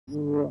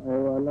والجوع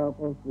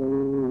ونقص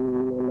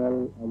من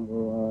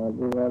الأموال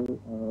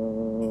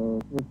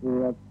والأنفس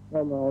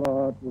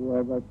والثمرات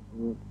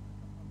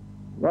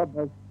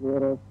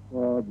وبشر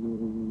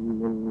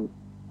الصابرين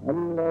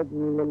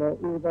الذين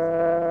إذا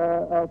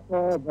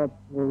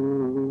أصابتهم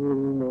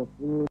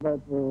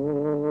مصيبة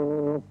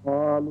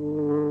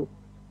قالوا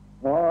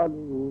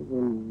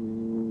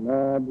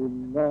إنا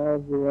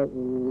لله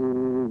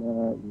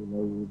وإنا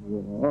إليه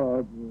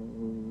راجعون.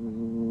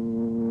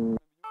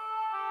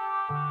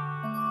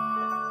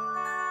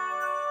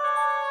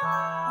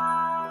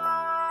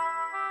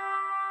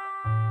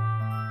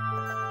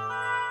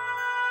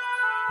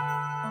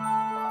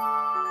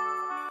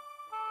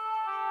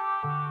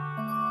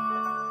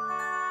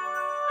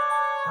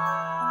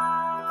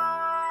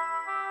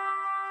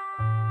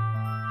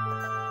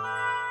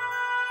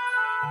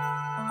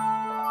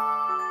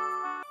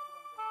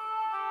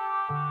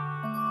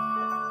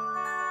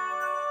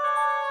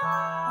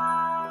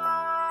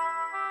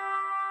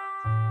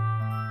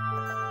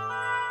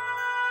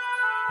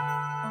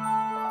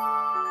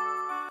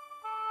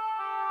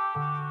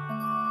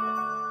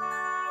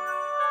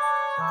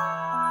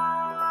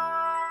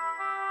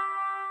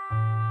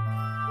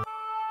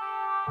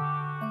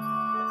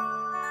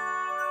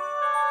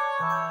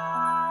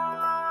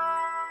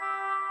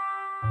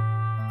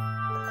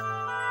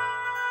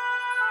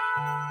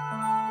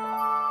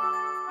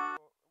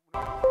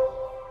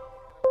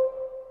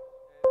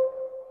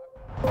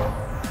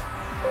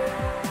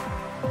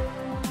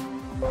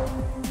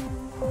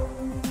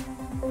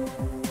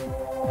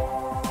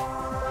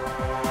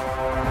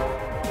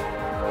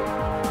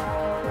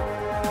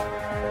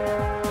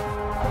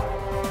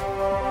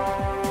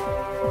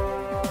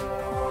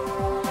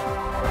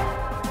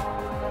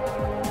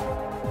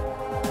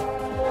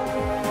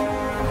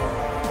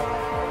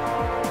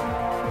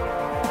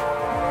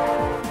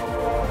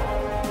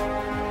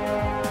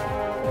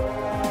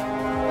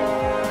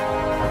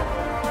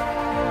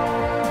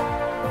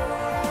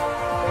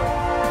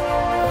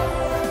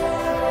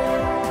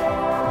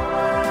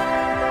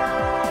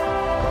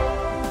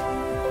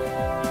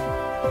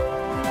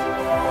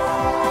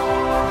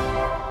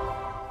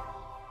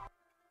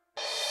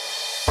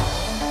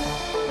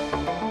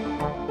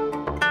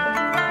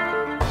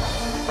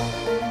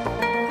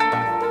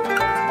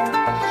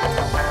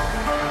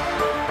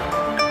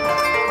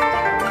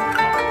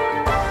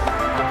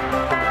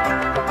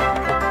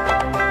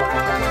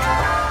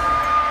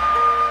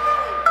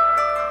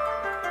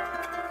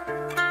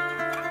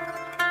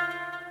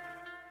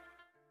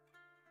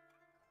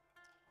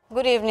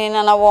 Good evening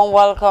and a warm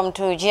welcome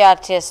to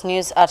GRTS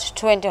News at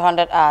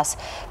 2000 hours.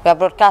 We are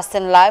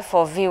broadcasting live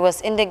for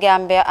viewers in the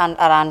Gambia and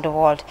around the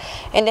world.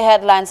 In the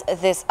headlines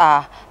this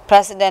hour,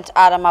 President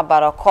Adama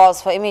Barrow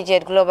calls for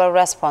immediate global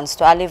response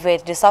to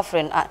alleviate the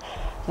suffering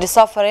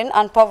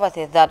and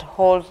poverty that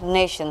hold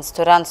nations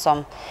to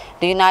ransom.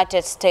 The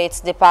United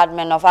States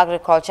Department of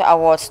Agriculture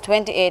awards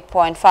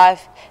 $28.5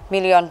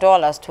 million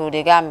to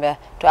the Gambia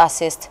to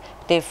assist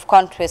the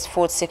country's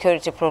food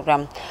security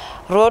program.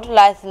 Road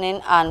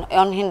lightening and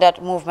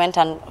unhindered movement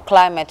and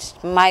climate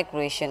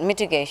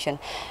mitigation.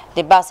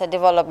 The Bassa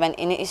Development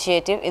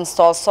Initiative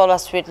installs solar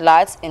street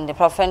lights in the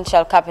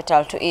provincial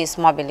capital to ease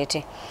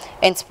mobility.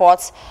 In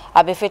sports,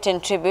 a befitting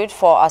tribute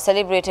for a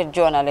celebrated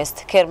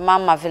journalist,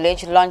 Kirmama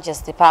Village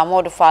launches the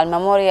Pamodufal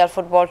Memorial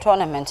Football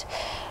Tournament,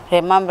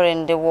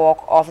 remembering the work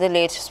of the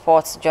late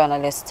sports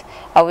journalist.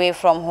 Away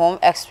from home,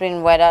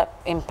 extreme weather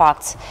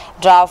impacts.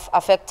 Drought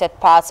affected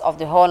parts of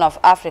the Horn of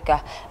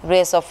Africa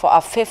race up for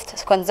a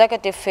fifth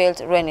consecutive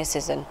failed rainy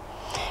season.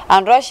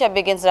 And Russia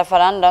begins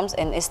referendums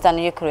in eastern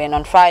Ukraine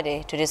on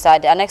Friday to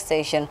decide the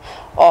annexation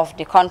of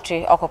the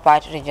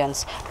country-occupied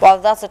regions. Well,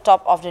 that's the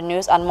top of the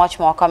news and much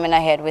more coming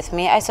ahead with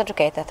me, Aissatou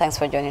Keita. Thanks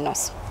for joining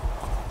us.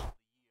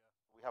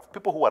 We have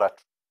people who are at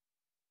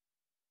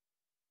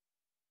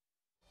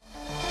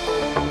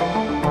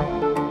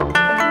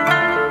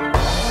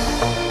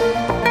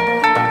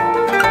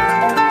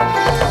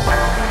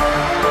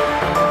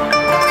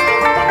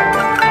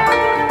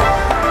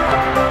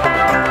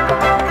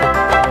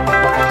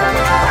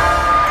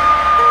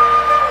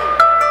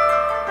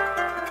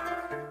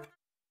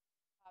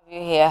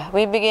here.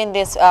 We begin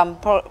this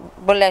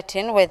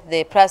bulletin with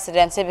the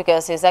presidency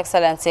because His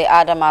Excellency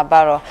Adama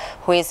Barrow,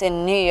 who is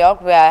in New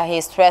York, where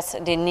he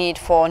stressed the need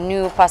for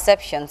new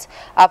perceptions,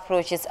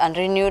 approaches and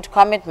renewed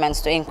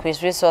commitments to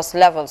increase resource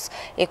levels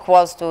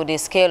equals to the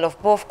scale of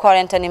both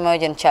current and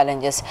emerging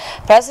challenges.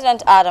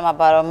 President Adama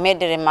Barrow made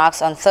the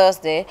remarks on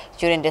Thursday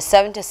during the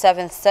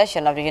 77th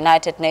session of the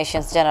United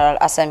Nations General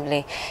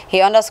Assembly.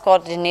 He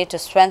underscored the need to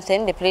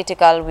strengthen the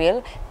political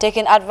will,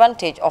 taking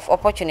advantage of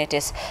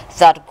opportunities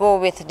that go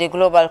with the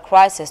global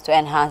crisis to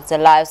enhance the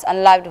lives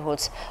and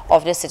livelihoods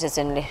of the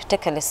citizenry.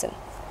 Take a listen.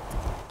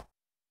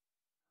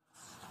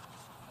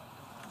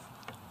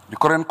 The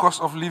current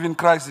cost of living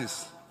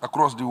crisis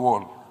across the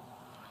world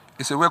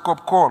is a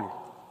wake-up call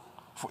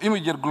for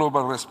immediate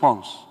global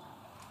response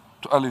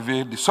to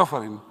alleviate the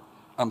suffering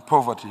and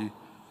poverty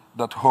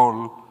that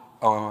hold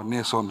our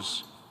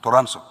nations to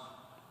ransom.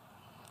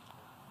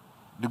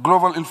 The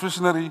global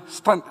inflationary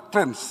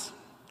trends,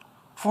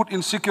 food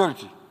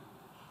insecurity,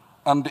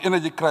 and the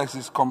energy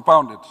crisis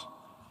compounded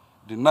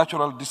the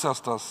natural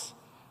disasters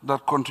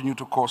that continue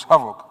to cause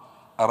havoc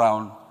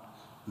around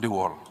the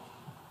world.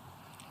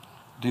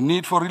 The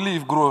need for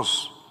relief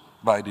grows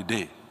by the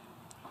day,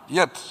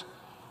 yet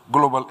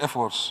global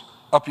efforts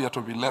appear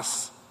to be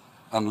less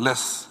and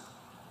less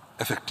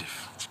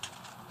effective.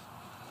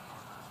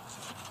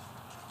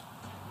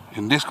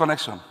 In this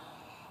connection,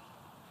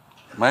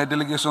 my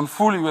delegation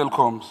fully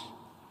welcomes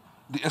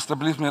the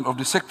establishment of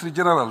the Secretary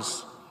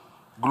General's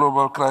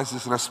Global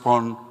Crisis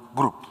Response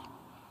Group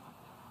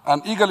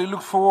and eagerly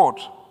look forward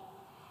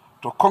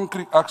to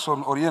concrete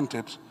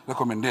action-oriented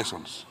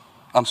recommendations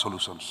and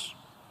solutions.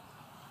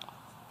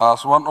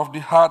 As one of the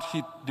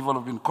hard-hit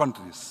developing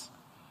countries,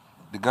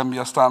 the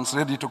Gambia stands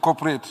ready to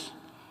cooperate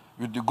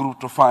with the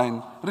group to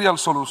find real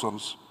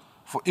solutions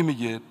for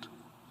immediate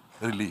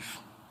relief.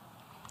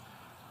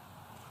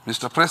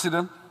 Mr.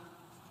 President,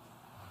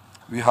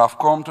 we have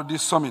come to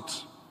this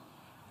summit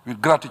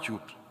with gratitude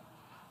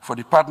for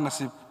the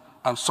partnership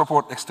and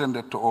support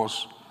extended to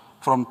us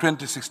from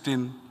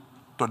 2016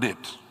 to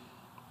date.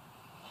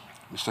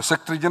 Mr.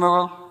 Secretary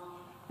General,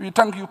 we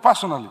thank you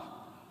personally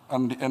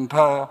and the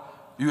entire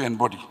UN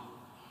body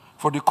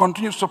for the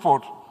continued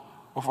support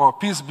of our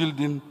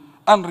peace-building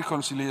and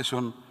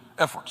reconciliation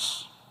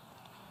efforts.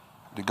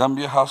 The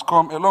Gambia has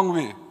come a long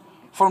way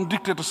from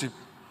dictatorship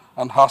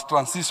and has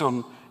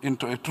transitioned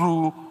into a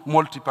true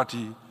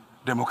multi-party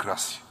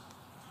democracy.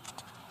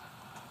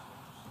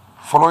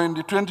 Following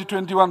the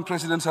 2021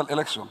 presidential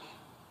election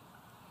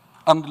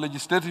and the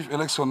legislative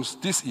elections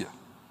this year,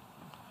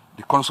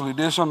 the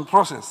consolidation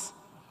process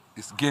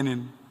is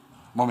gaining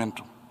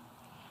momentum.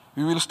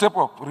 We will step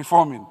up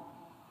reforming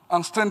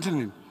and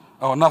strengthening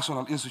our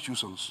national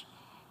institutions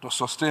to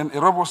sustain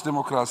a robust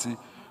democracy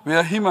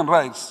where human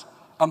rights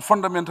and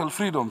fundamental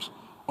freedoms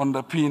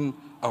underpin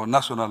our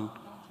national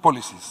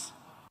policies.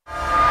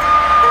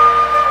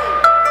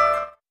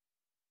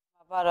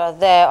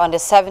 There on the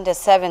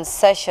 77th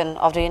session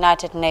of the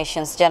United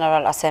Nations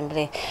General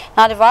Assembly.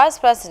 Now, the Vice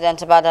President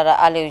Badara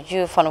Alieu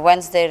Diouf on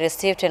Wednesday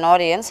received in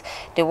audience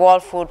the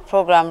World Food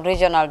Programme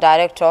Regional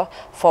Director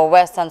for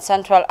West and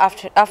Central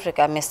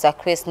Africa, Mr.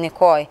 Chris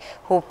Nikoy,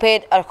 who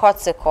paid a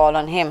courtesy call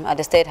on him at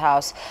the State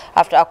House.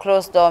 After a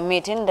closed-door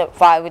meeting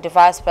with the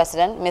Vice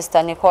President,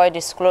 Mr. Nikoy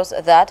disclosed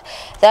that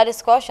their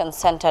discussion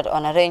centered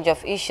on a range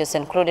of issues,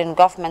 including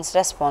government's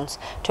response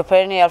to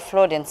perennial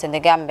floodings in the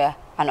Gambia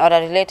and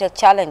other related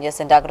challenges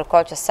in the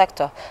agriculture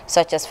sector,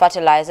 such as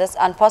fertilizers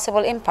and possible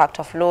impact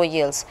of low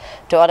yields,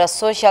 to other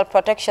social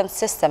protection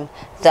system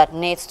that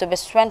needs to be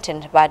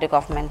strengthened by the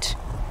government.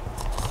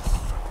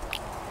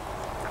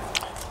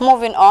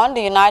 Moving on,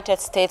 the United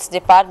States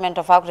Department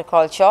of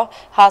Agriculture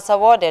has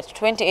awarded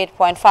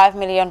 $28.5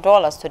 million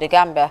to the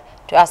Gambia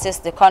to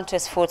assist the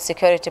country's food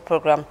security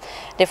program.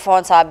 The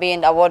funds are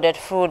being awarded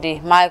through the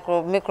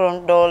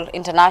Microdole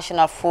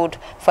International Food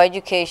for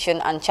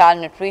Education and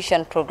Child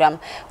Nutrition Program,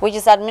 which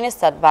is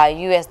administered by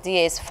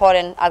USDA's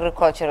Foreign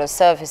Agricultural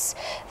Service.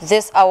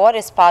 This award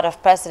is part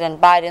of President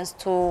Biden's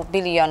 $2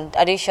 billion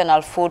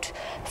additional food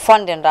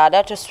funding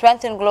to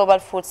strengthen global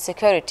food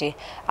security,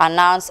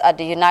 announced at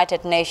the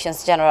United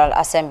Nations General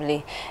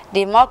Assembly.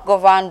 The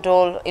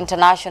Mcgovern-Dole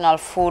International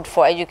Food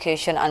for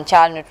Education and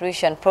Child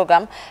Nutrition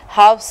Program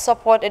helps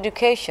support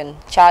education,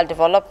 child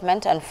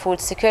development, and food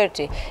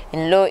security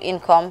in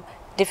low-income,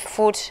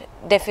 food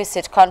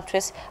deficit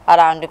countries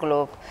around the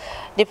globe.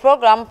 The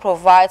program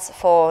provides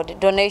for the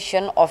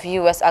donation of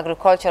U.S.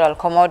 agricultural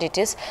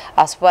commodities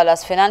as well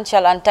as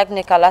financial and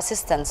technical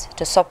assistance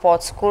to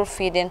support school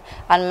feeding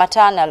and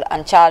maternal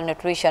and child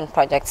nutrition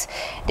projects.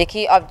 The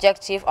key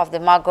objective of the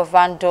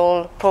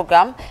Mcgovern-Dole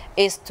program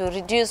is to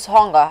reduce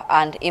hunger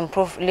and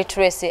improve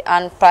literacy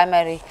and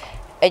primary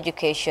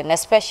education,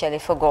 especially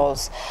for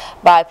girls.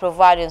 By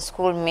providing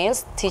school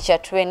meals, teacher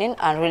training,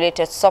 and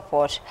related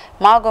support,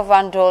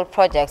 Mcgovern-Dole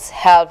projects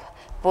help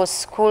boost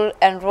school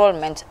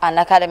enrollment and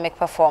academic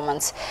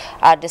performance.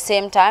 At the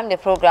same time, the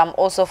program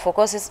also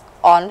focuses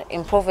on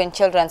improving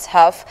children's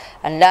health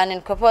and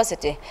learning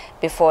capacity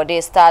before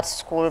they start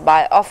school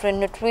by offering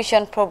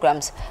nutrition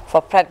programs for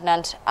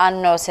pregnant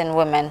and nursing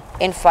women,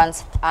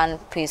 infants, and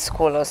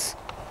preschoolers.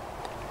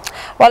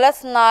 Well,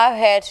 let's now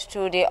head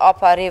to the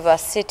Upper River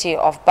city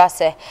of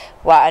Basse,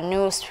 where a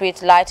new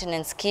street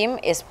lighting scheme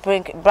is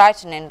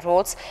brightening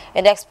roads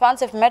in the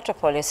expansive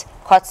metropolis,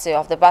 courtesy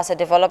of the Basse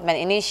Development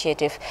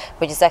Initiative,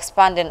 which is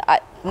expanding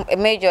a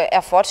major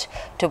effort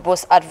to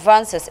boost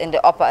advances in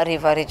the Upper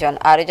River region.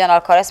 Our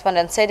regional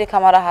correspondent, Sedi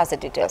Kamara, has the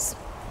details.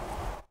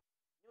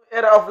 New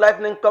era of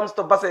lightning comes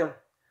to Basse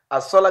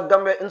as Solar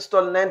Gambia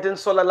installed 19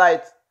 solar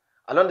lights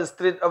along the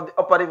street of the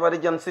Upper River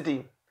region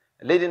city,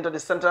 leading to the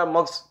central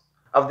mosque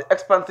of the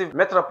expansive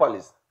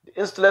metropolis. The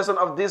installation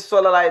of these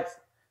solar lights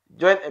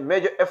joined a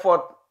major effort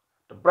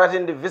to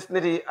brighten the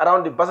vicinity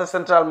around the Basse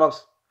Central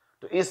Mosque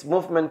to ease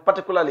movement,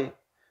 particularly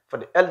for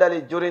the elderly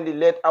during the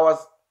late hours,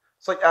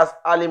 such as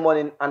early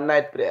morning and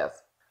night prayers.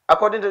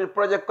 According to the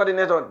project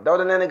coordinator,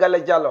 Dauda Nene Galle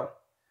Jallo,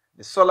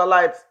 the solar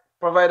lights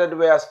provided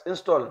were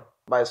installed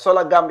by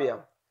Solar Gambia,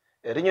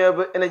 a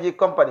renewable energy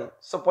company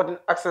supporting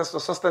access to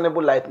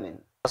sustainable lighting.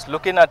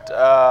 Looking at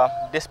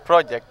this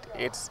project,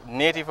 it's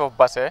native of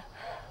Basse,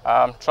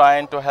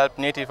 trying to help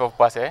native of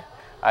Basse,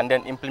 and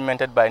then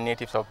implemented by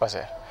natives of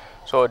Basse.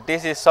 So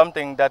this is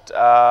something that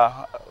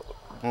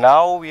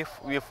now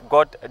we've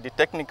got the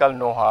technical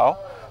know-how,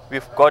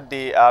 we've got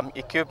the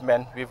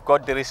equipment, we've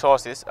got the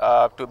resources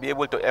to be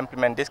able to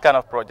implement this kind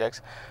of projects.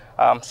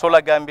 Solar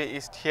Gambia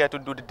is here to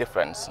do the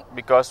difference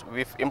because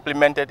we've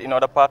implemented in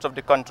other parts of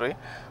the country,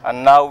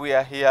 and now we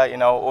are here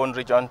in our own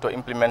region to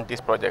implement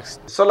these projects.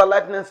 Solar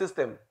lighting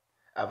system,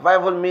 a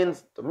viable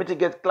means to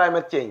mitigate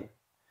climate change,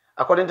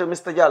 according to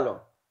Mr. Jallo,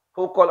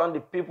 who called on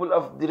the people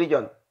of the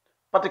region,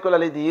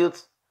 particularly the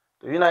youth,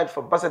 to unite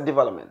for Basse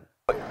development.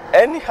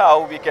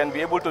 Anyhow we can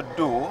be able to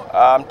do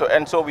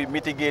and so we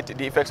mitigate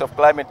the effects of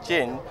climate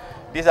change.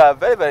 These are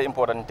very, very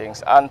important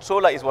things, and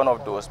solar is one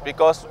of those,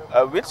 because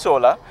with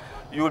solar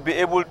you will be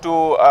able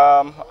to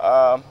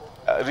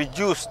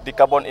reduce the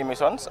carbon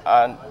emissions,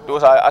 and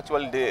those are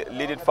actually the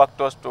leading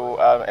factors to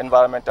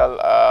environmental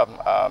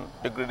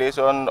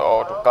degradation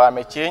or to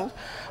climate change.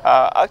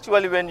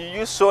 Actually, when you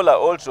use solar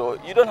also,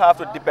 you don't have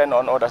to depend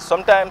on others.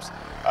 Sometimes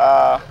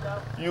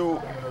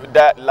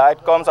that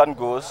light comes and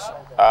goes,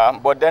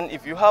 but then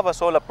if you have a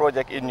solar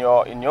project in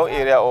your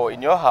area or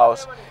in your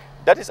house,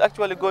 that is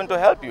actually going to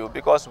help you,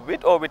 because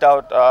with or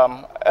without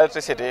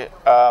electricity,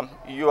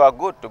 you are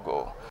good to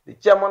go. The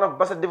chairman of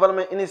Basse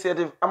Development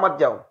Initiative, Ahmad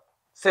Jaw,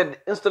 said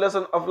the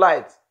installation of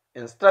lights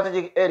in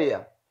strategic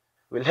area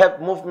will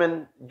help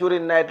movement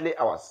during nightly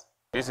hours.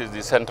 This is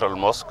the central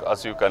mosque,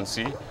 as you can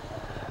see,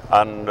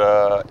 and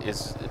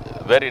it's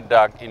very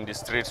dark in the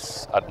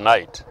streets at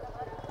night.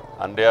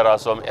 And there are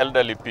some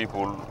elderly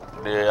people,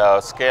 they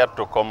are scared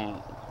to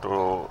come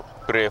to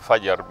pray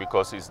Fajr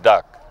because it's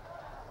dark.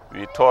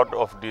 We thought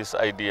of this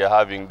idea,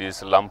 having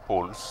these lamp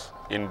poles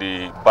in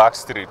the back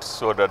streets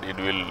so that it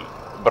will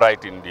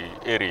brighten the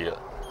area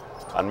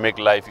and make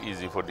life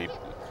easy for the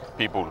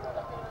people.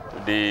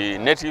 The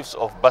natives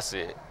of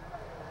Basse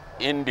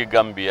in the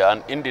Gambia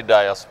and in the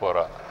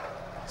diaspora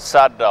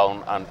sat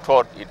down and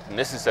thought it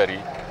necessary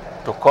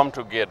to come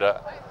together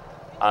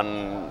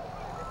and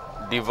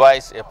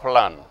devise a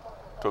plan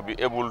to be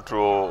able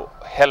to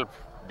help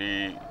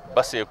the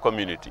Basse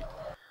community.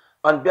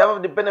 On behalf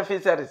of the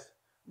beneficiaries,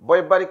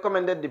 Boy Barry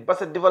commended the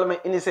Basse Development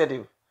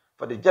Initiative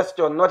for the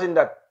gesture, noting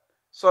that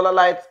solar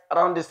lights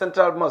around the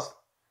central mosque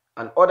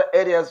and other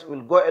areas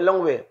will go a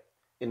long way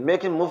in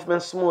making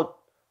movement smooth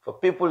for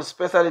people,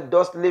 especially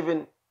those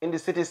living in the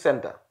city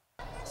center.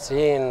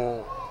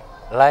 Seeing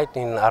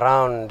lighting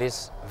around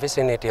this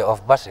vicinity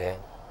of Basse,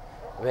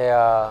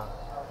 where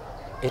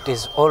it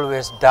is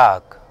always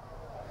dark,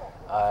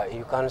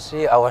 you can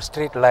see our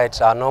street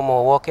lights are no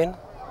more working,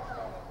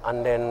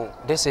 and then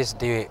this is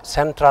the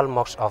central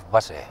mosque of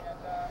Basse,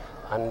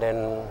 and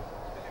then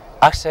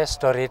access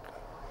to it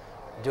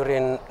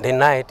during the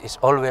night is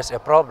always a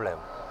problem.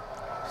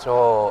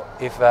 So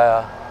if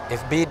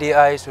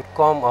BDI should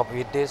come up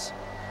with this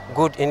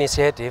good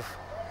initiative,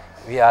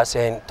 we are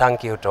saying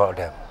thank you to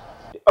them.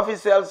 The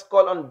officials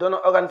call on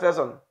donor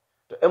organizations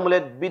to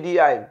emulate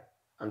BDI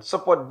and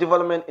support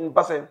development in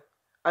Basse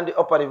and the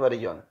Upper River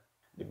region.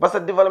 The Basse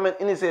Development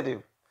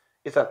Initiative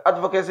is an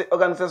advocacy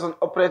organization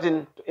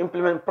operating to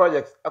implement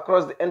projects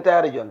across the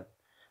entire region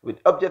with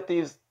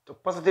objectives to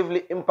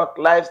positively impact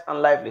lives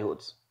and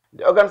livelihoods.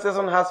 The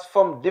organization has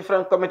formed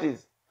different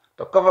committees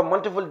to cover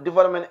multiple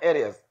development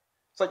areas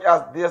such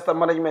as disaster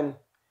management,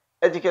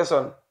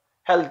 education,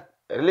 health,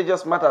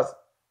 religious matters,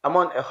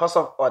 among a host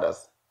of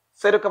others.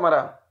 Seydou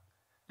Camara,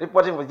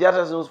 reporting for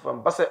GRTS News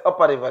from Basse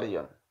Upper River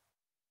region.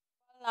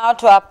 Now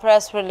to a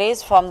press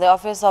release from the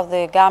Office of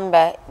the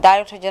Gambia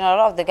Director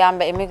General of the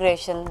Gambia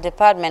Immigration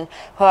Department,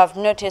 who have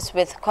noticed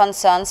with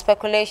concern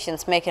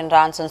speculations making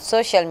rounds on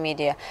social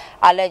media,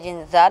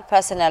 alleging that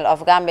personnel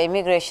of Gambia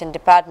Immigration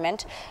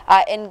Department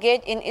are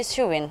engaged in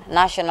issuing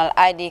national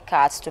ID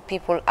cards to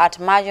people at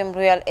Majum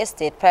Real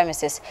Estate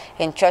premises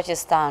in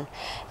Churchilltown.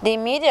 The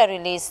media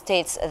release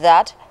states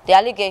that the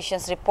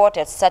allegations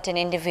reported certain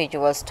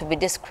individuals to be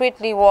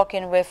discreetly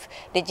working with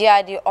the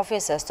GID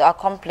officers to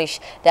accomplish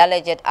the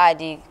alleged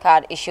ID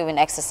card issuing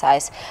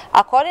exercise.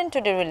 According to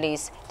the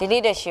release, the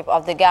leadership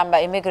of the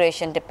Gambia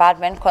Immigration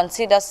Department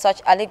considers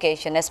such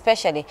allegation,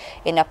 especially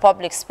in a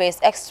public space,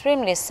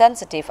 extremely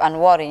sensitive and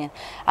worrying,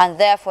 and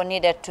therefore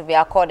needed to be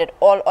accorded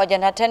all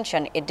urgent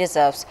attention it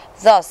deserves.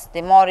 Thus,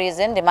 the more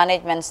reason the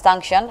management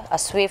sanctioned a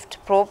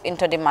swift probe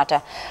into the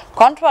matter.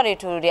 Contrary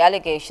to the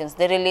allegations,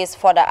 the release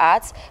further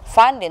adds,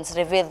 findings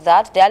revealed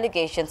that the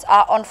allegations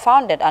are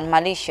unfounded and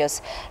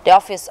malicious. The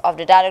Office of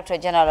the Director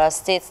General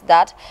states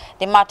that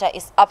the matter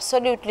is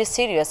absolutely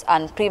serious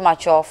and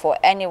premature for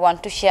anyone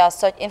to share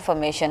such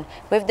information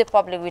with the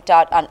public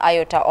without an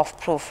iota of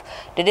proof.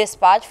 The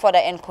dispatch further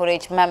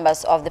encouraged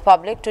members of the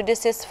public to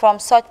desist from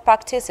such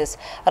practices,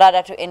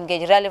 rather to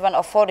engage relevant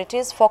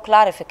authorities for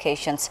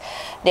clarifications.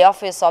 The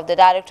Office of the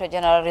Director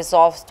General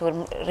resolves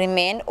to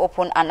remain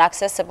open and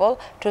accessible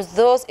to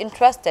those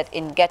interested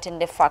in getting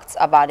the facts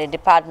about the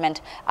department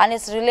and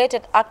its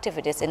related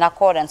activities in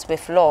accordance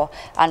with law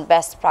and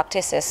best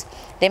practices.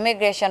 The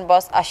immigration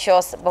boss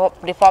assures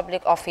the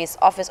public of his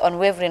office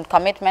unwavering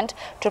commitment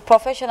to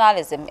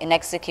professionalism in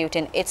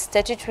executing its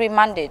statutory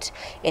mandate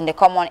in the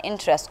common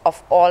interest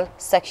of all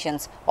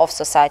sections of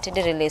society.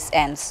 The release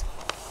ends.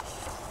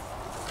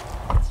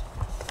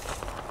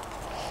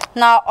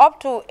 Now, up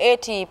to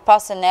 80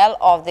 personnel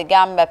of the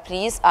Gambia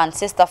Police and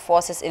sister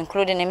forces,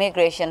 including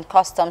Immigration,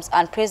 Customs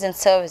and Prison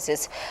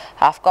Services,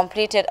 have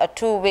completed a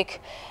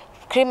 2-week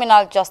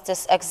Criminal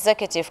Justice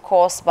Executive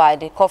course by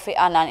the Kofi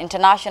Annan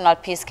International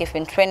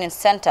Peacekeeping Training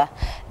Center.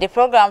 The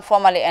program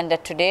formally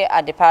ended today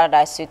at the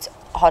Paradise Suites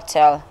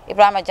Hotel.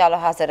 Ibrahim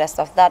Jallo has the rest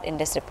of that in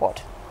this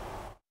report.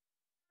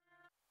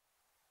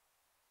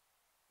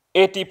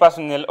 80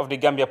 personnel of the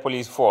Gambia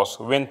Police Force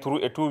went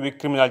through a 2-week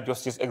Criminal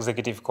Justice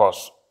Executive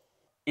course.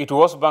 It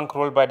was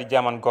bankrolled by the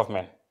German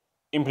government,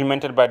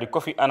 implemented by the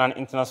Kofi Annan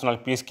International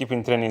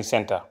Peacekeeping Training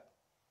Center.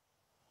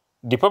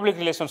 The Public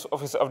Relations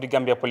Officer of the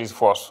Gambia Police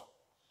Force,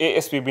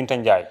 ASP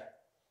Bintanjai,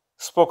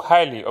 spoke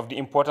highly of the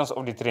importance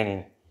of the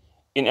training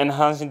in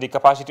enhancing the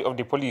capacity of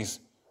the police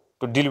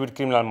to deal with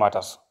criminal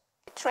matters.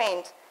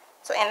 Trained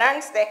to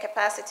enhance their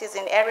capacities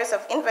in areas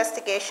of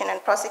investigation and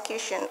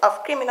prosecution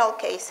of criminal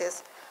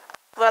cases,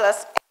 as well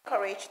as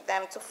encourage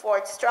them to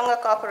forge stronger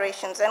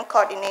cooperations and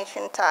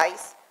coordination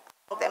ties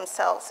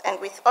themselves and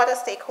with other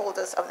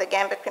stakeholders of the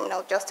Gambia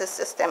criminal justice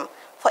system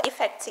for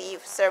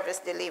effective service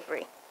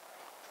delivery.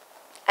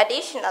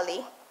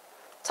 Additionally,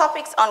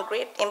 topics on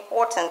great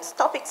importance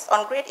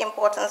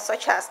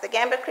such as the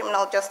Gambia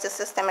criminal justice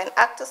system and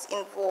actors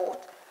involved,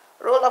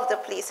 role of the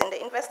police in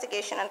the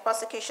investigation and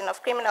prosecution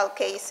of criminal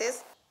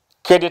cases.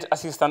 Cadet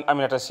Assistant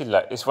Aminata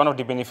Silla is one of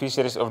the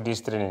beneficiaries of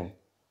this training.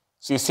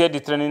 She said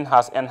the training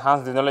has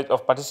enhanced the knowledge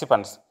of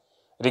participants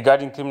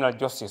regarding criminal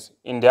justice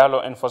in their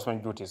law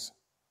enforcement duties.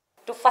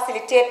 To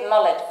facilitate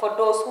knowledge for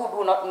those who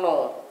do not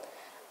know,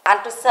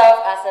 and to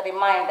serve as a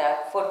reminder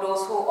for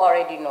those who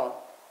already know.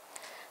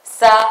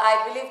 Sir,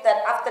 I believe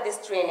that after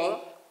this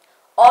training,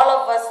 all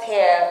of us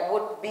here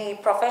would be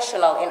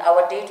professional in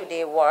our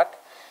day-to-day work,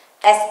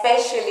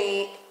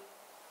 especially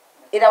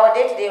in our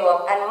day-to-day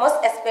work, and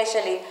most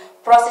especially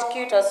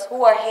prosecutors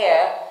who are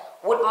here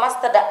would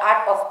master the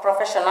art of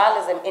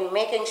professionalism in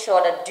making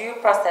sure that due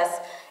process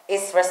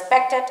is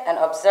respected and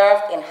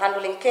observed in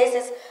handling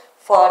cases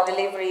for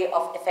delivery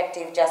of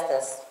effective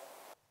justice.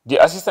 The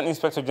Assistant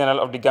Inspector General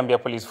of the Gambia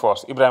Police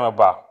Force, Ibrahim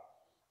Abba,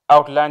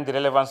 outlined the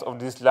relevance of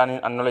this learning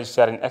and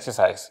knowledge-sharing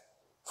exercise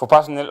for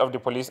personnel of the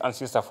police and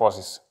sister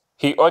forces.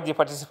 He urged the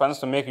participants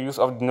to make use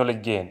of the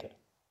knowledge gained.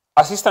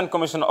 Assistant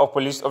Commissioner of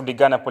Police of the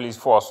Ghana Police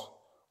Force,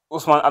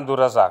 Usman Abdul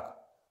Razak,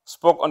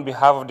 spoke on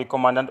behalf of the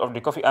Commandant of the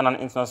Kofi Annan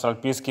International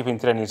Peacekeeping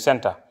Training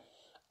Center,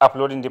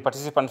 applauding the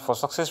participants for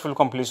successful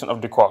completion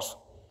of the course,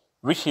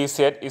 which he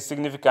said is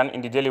significant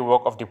in the daily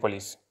work of the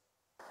police.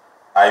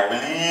 I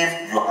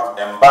believe you have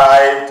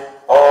imbibed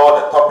all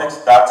the topics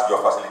that your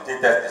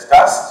facilitators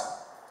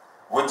discussed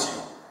with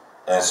you.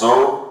 And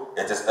so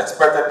it is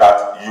expected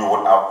that you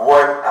will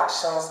avoid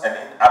actions and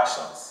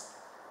inactions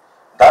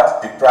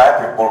that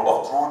deprive people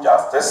of true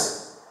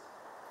justice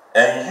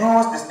and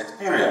use this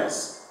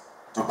experience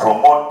to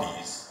promote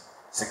peace,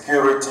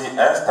 security,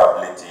 and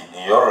stability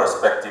in your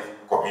respective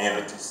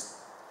communities.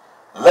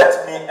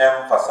 Let me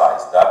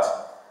emphasize that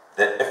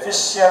the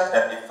efficient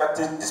and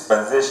effective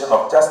dispensation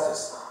of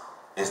justice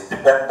is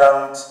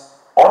dependent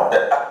on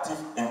the active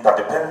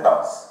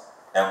interdependence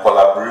and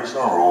collaboration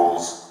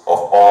roles of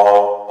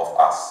all of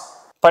us.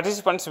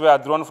 Participants were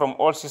drawn from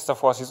all sister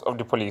forces of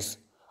the police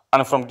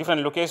and from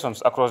different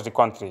locations across the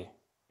country.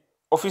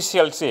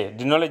 Officials say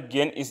the knowledge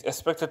gained is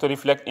expected to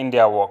reflect in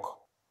their work.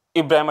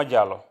 Ibrahim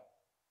Jallo,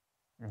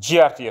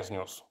 GRTS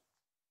News.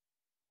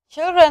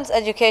 Children's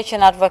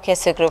Education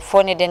Advocacy Group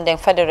Foni Dinding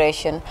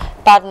Federation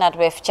partnered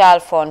with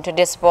Child Fund to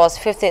disburse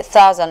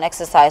 50,000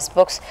 exercise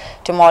books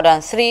to more than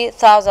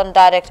 3,000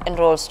 direct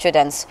enrolled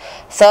students.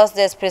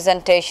 Thursday's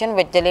presentation,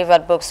 which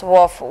delivered books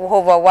worth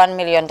over $1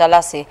 million,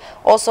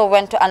 also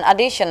went to an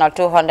additional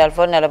 200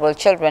 vulnerable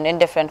children in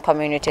different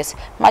communities.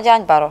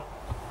 Majan Baro.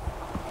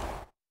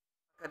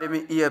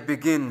 Academic year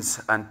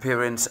begins and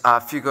parents are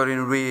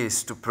figuring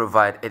ways to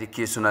provide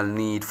educational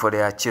need for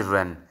their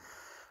children.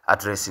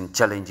 Addressing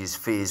challenges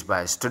faced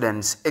by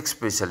students,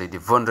 especially the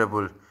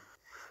vulnerable,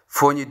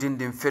 Foni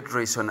Dinding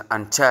Federation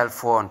and Child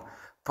Fund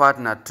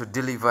partnered to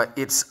deliver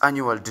its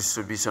annual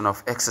distribution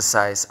of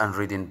exercise and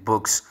reading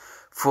books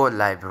for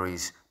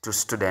libraries to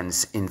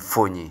students in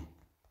Foni.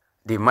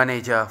 The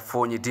manager,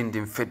 Foni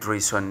Dinding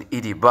Federation,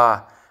 Idi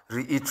Ba,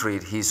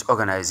 reiterated his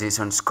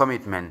organization's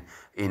commitment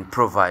in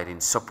providing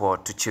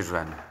support to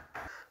children.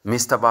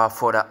 Mr. Ba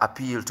further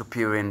appealed to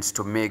parents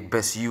to make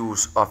best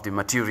use of the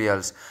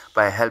materials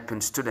by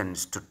helping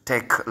students to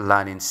take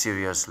learning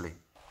seriously.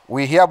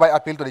 We hereby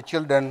appeal to the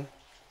children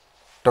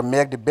to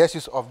make the best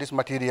use of these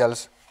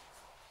materials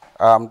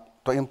to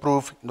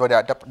improve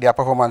their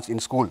performance in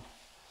school.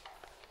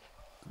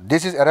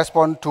 This is a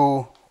response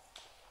to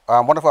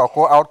one of our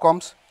core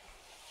outcomes,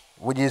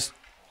 which is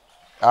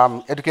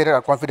educated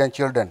and confident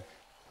children.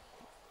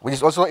 which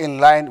is also in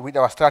line with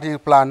our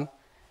strategic plan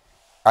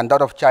and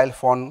that of Child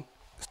Fund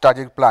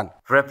strategic plan.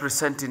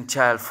 Representing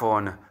Child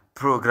Fund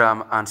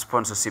Program and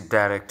Sponsorship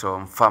Director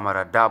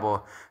Famara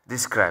Dabo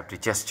described the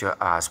gesture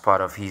as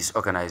part of his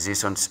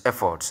organization's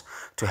efforts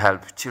to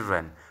help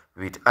children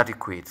with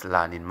adequate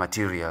learning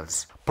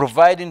materials.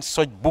 Providing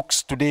such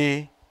books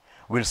today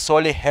will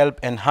solely help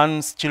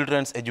enhance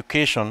children's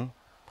education,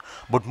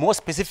 but more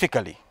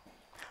specifically,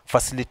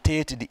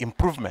 facilitate the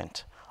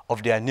improvement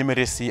of their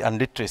numeracy and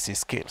literacy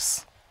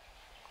skills.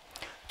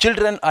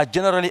 Children are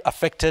generally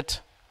affected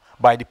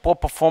by the poor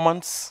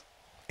performance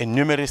in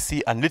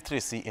numeracy and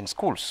literacy in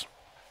schools.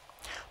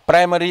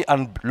 Primary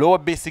and lower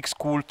basic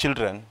school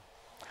children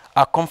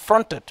are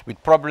confronted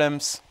with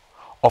problems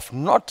of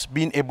not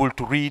being able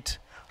to read,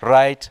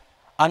 write,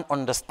 and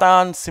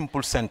understand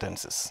simple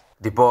sentences.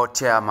 The board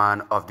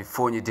chairman of the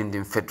Fonyi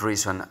Dindin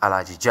Federation,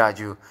 Alaji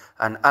Jaju,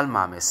 and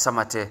Almame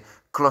Samate,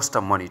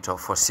 cluster monitor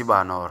for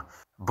Sibanor,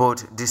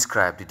 both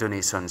described the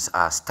donations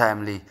as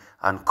timely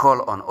and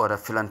call on other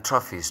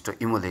philanthropies to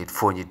emulate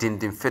Fonyi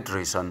Dindin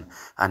Federation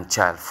and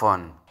Child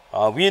Fund.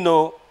 We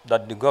know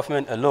that the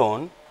government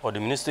alone or the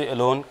ministry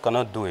alone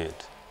cannot do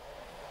it.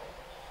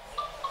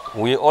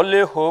 We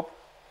only hope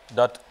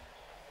that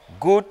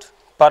good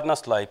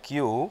partners like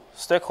you,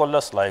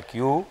 stakeholders like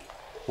you,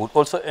 would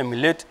also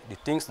emulate the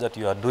things that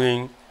you are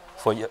doing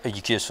for your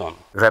education.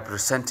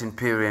 Representing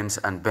parents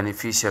and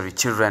beneficiary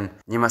children,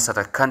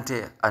 Nyimasata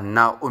Kante and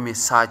Naomi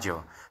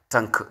Sajo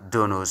thank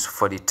donors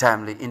for the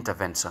timely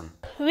intervention.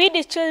 We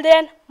the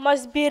children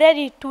must be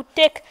ready to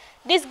take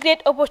this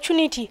great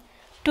opportunity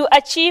to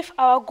achieve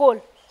our goal.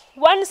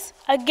 Once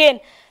again,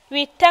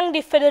 we thank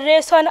the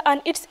Federation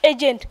and its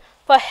agent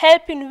for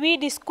helping we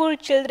the school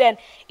children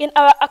in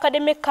our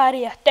academic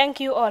career.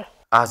 Thank you all.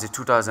 As the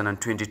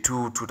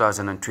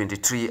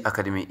 2022-2023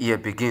 academic year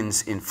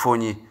begins in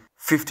Fonyi,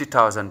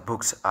 50,000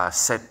 books are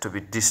set to be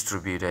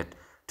distributed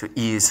to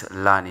ease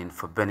learning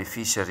for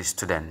beneficiary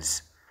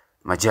students.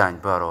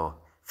 Majan Baro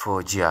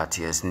for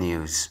GRTS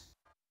News.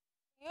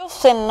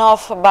 Youth in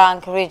North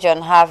Bank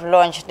region have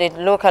launched the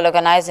local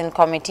organizing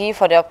committee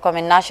for the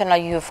upcoming National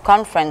Youth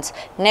Conference,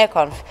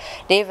 NECONF.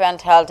 The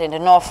event held in the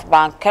North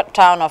Bank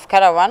town of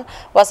Karawan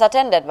was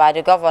attended by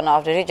the governor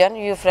of the region,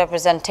 youth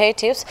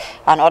representatives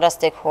and other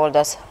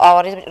stakeholders.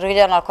 Our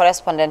regional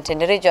correspondent in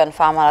the region,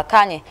 Farmer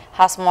Akani,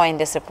 has more in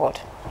this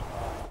report.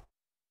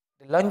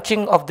 The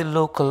launching of the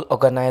local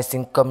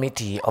organizing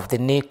committee of the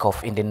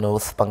NECONF in the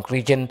North Bank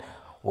region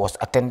was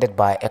attended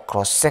by a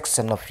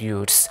cross-section of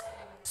youths,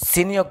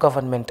 senior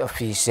government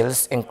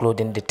officials,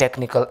 including the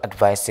Technical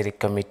Advisory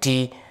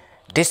Committee,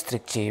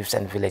 district chiefs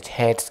and village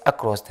heads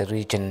across the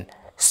region.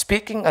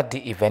 Speaking at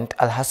the event,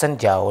 Al-Hassan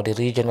Jao, the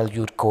regional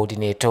youth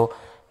coordinator,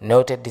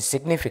 noted the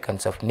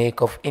significance of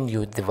NECONF in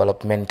youth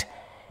development.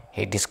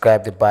 He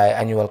described the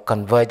biannual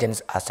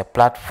convergence as a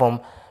platform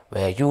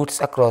where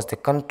youths across the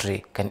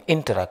country can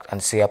interact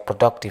and share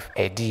productive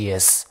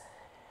ideas.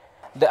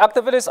 The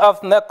activities of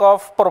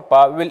NECONF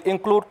proper will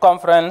include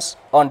conference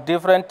on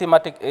different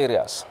thematic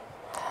areas.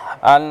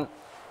 And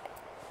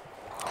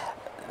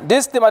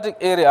these thematic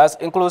areas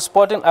include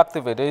sporting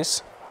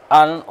activities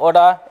and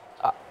other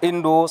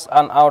indoors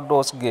and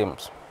outdoors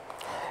games.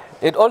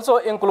 It also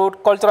includes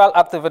cultural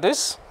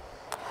activities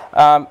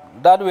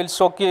that will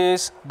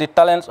showcase the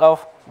talents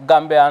of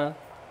Gambian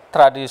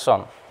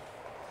tradition.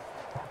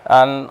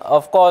 And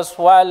of course,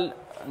 while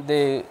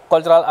the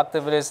cultural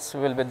activities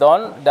will be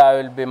done,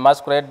 there will be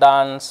masquerade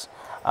dance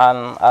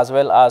and as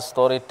well as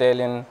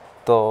storytelling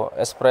to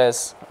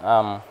express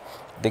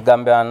the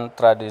Gambian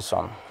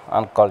tradition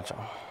and culture.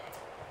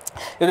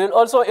 It will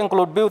also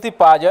include beauty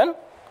pageant,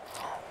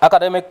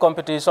 academic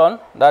competition,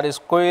 that is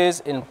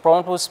quiz,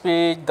 impromptu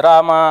speech,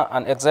 drama,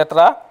 and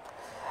etc.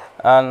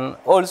 And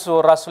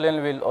also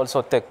wrestling will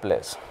also take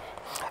place.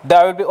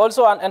 There will be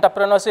also an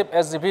entrepreneurship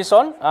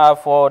exhibition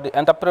for the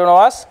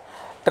entrepreneurs.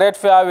 Trade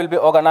fair will be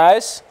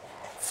organized.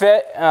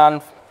 Fair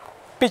and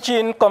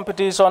pitching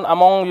competition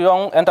among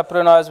young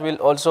entrepreneurs will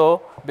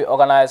also be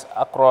organized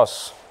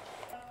across.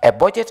 A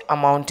budget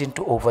amounting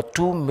to over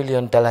 $2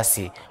 million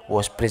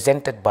was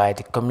presented by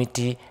the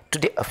committee to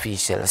the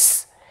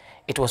officials.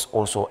 It was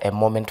also a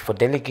moment for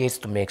delegates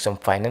to make some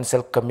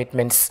financial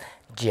commitments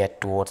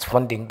geared towards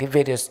funding the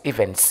various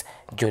events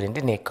during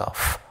the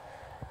NECONF.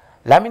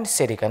 Lamin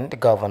Sedikan, the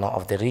governor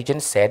of the region,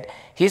 said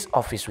his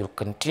office will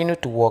continue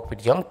to work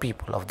with young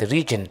people of the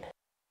region.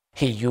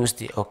 He used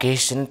the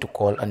occasion to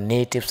call on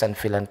natives and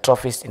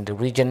philanthropists in the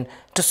region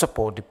to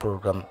support the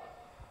program.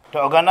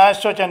 To organize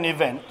such an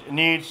event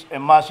needs a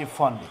massive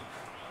funding.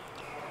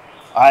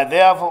 I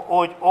therefore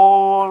urge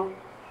all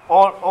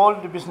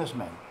the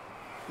businessmen,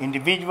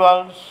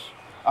 individuals,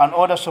 and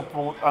other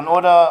support and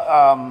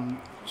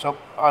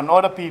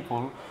other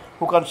people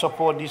who can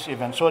support this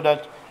event so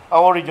that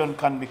our region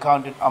can be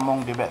counted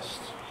among the best.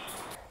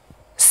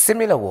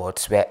 Similar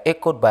words were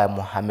echoed by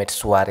Mohamed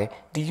Suare,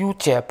 the youth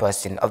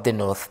chairperson of the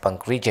North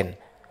Bank region.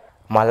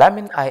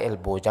 Malamin I.L.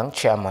 Bojang,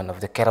 chairman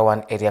of the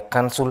Kerawan Area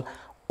Council,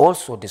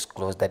 also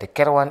disclosed that the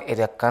Kerawan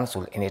Area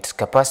Council in its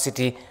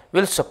capacity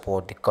will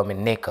support the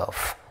coming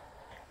NECONF.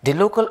 The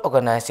local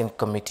organizing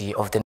committee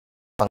of the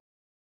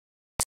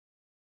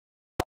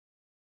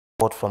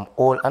support from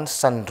all and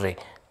sundry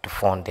to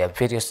fund their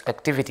various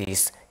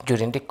activities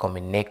during the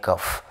coming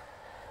NACOF.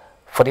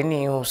 For the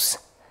news,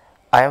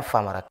 I am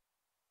Famara.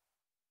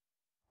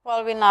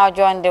 Well, we now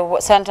join the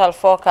Central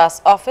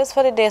Forecast Office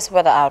for the day's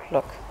weather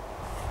outlook.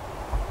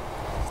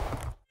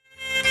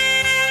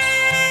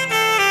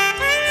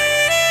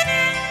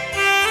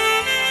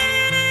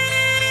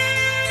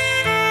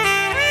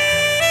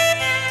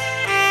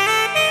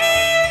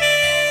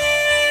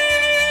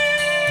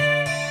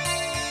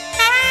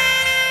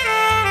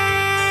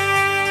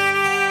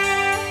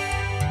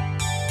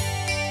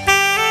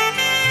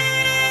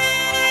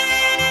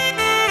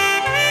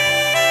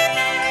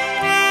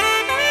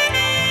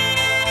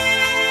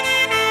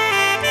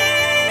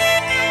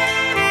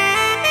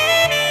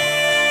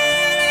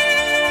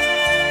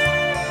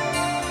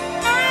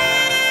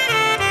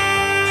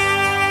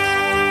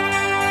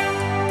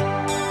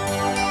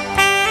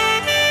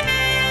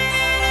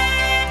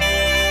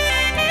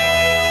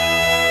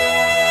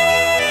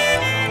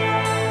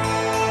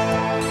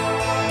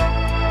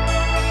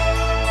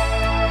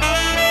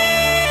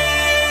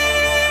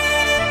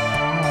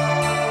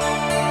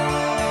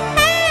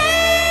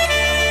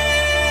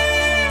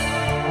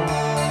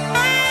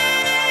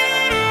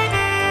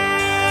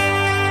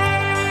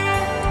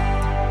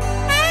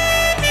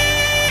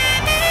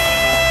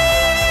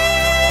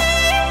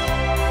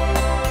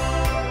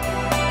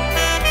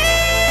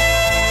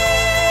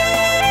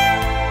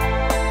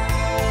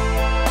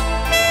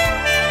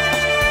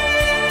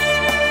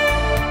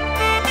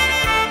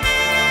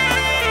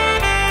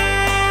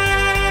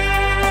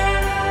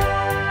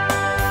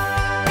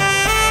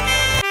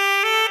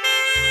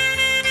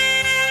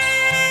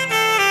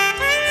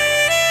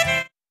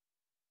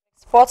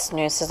 Sports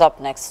news is up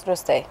next.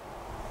 Stay.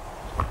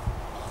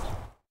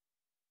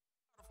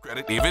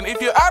 Credit even if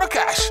you're out of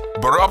cash.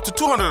 Borrow up to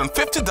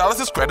 $250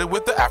 as credit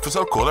with the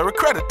AfriCell Cholera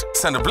Credit.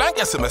 Send a blank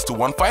SMS to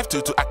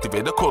 152 to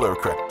activate the Cholera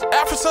Credit.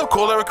 AfriCell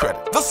Cholera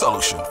Credit, the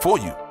solution for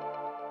you.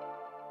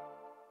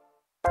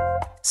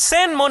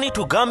 Send money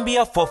to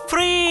Gambia for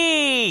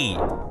free.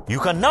 You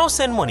can now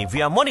send money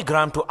via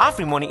MoneyGram to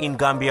AfriMoney in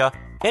Gambia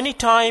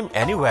anytime,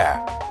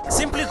 anywhere.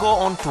 Simply go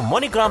on to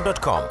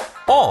MoneyGram.com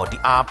or the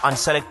app and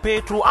select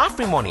Pay through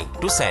AfriMoney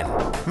to send.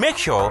 Make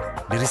sure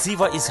the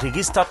receiver is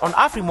registered on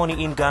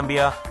AfriMoney in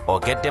Gambia or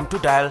get them to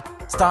dial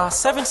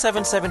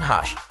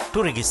 *777#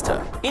 to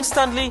register.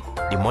 Instantly,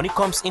 the money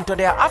comes into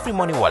their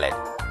AfriMoney wallet.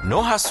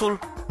 No hassle,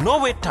 no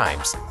wait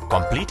times,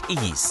 complete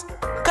ease.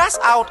 Cash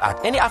out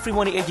at any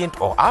AfriMoney agent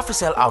or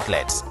AfriCell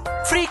outlets.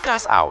 Free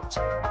cash out,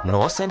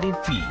 no sending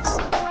fees.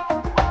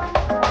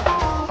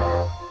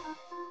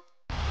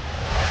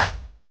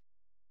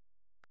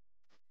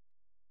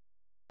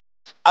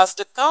 As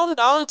the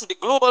countdown to the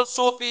global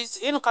showpiece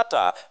in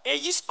Qatar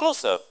edges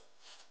closer,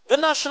 the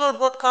national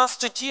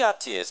broadcaster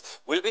GRTS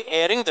will be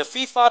airing the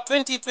FIFA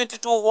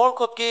 2022 World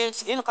Cup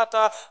games in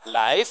Qatar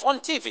live on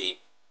TV.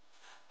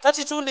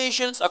 32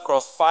 nations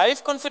across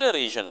 5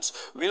 confederations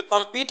will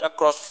compete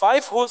across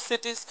 5 host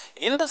cities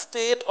in the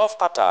state of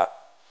Qatar.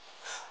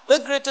 The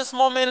greatest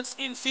moments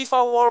in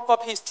FIFA World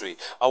Cup history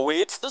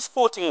awaits the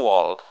sporting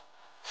world.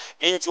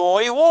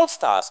 Enjoy World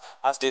Stars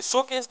as they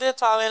showcase their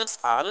talents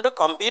and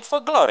compete for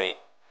glory.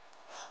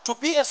 To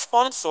be a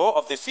sponsor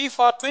of the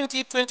FIFA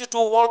 2022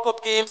 World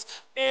Cup Games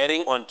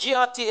airing on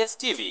GRTS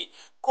TV,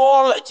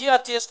 call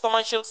GRTS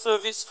Commercial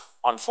Service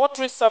on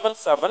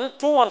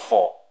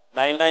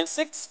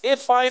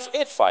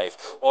 4377-214-996-8585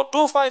 or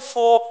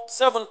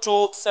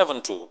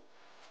 254-7272.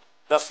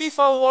 The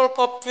FIFA World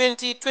Cup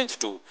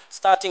 2022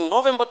 starting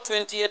November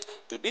 20th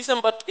to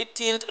December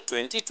 18th,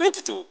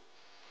 2022.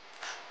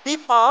 Be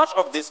part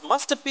of this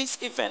masterpiece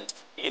event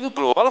in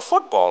global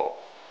football.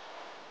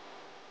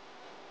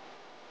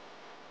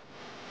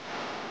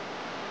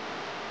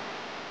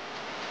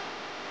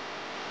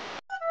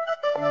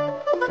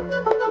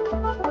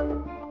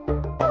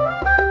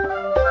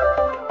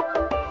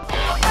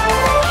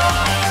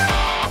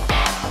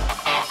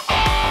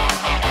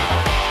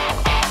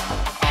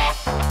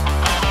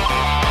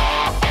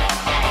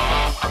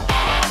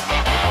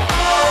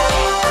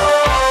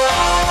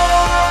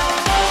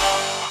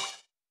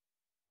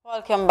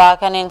 Welcome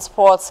back. And in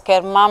sports,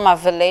 Kermama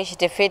Village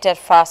defeated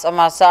Fas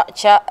Omar Sahorada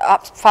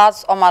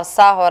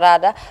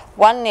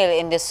 1-0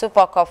 in the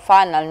Super Cup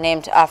final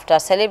named after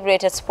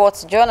celebrated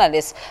sports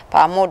journalist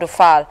Pamudu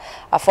Fall,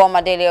 a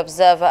former Daily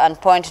Observer and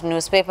Point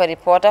newspaper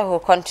reporter who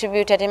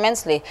contributed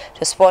immensely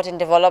to sporting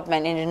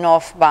development in the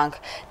North Bank.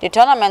 The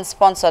tournament,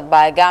 sponsored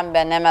by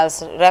Gambia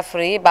Nemel's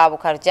referee Babu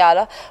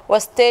Karjala,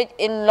 was staged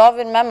in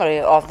loving memory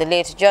of the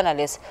late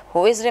journalist,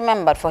 who is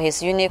remembered for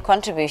his unique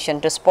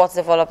contribution to sports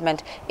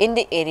development in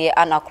the area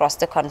and across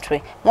the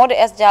country. Modi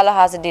S. Jala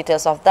has the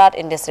details of that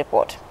in this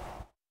report.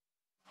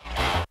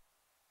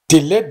 The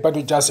late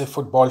Badu Jase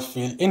football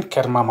field in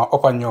Kermama,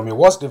 Opanyomi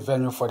was the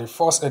venue for the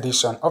first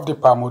edition of the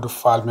Pamudu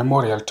Fall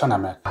Memorial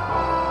Tournament.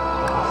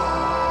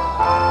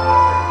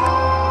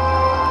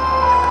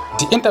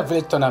 The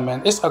Intervillage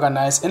Tournament is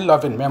organized in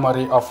loving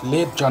memory of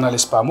late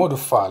journalist Pamudu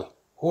Fall,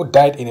 who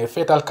died in a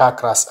fatal car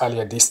crash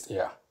earlier this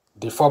year.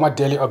 The former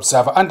Daily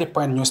Observer and the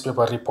Point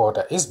newspaper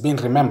reporter is being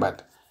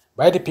remembered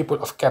by the people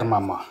of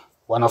Kermama,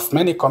 one of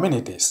many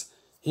communities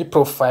he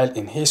profiled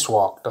in his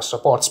work to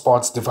support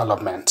sports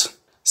development.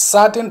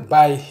 Saddened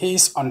by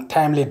his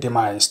untimely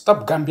demise,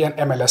 top Gambian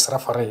MLS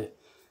referee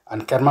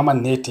and Kermama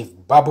native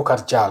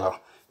Babukar Jallow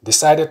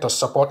decided to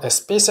support a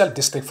special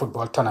district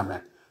football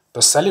tournament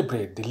to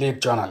celebrate the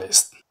late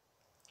journalist.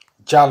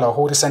 Jallow,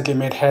 who recently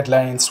made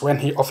headlines when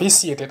he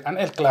officiated an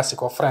El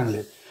Clasico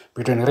friendly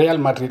between Real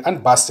Madrid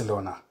and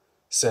Barcelona,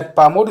 said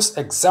Pamodu's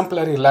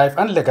exemplary life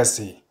and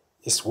legacy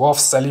is worth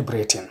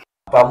celebrating.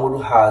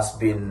 Pamodu has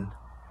been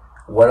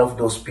one of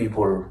those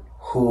people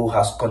who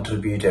has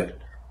contributed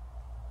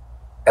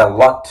a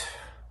lot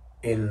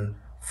in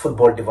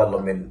football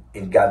development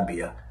in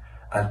Gambia,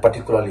 and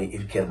particularly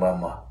in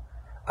Kermama,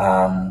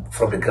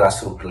 from the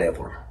grassroots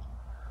level.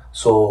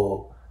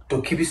 So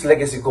to keep his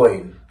legacy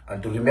going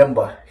and to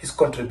remember his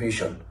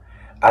contribution,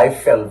 I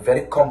felt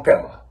very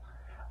compelled,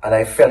 and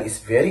I felt it's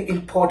very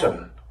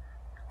important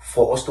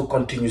for us to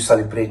continue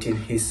celebrating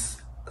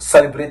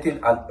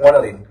and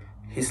honoring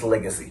his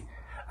legacy.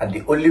 And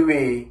the only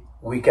way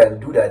we can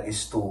do that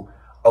is to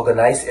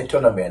organize a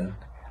tournament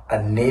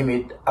and name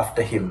it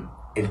after him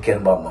in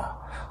Kermama.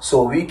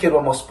 So we,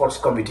 Kermama Sports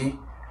Committee,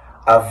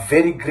 are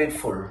very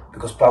grateful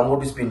because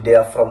Pamodu has been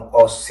there from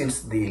us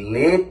since the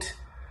late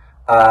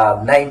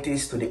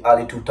 90s to the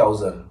early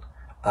 2000s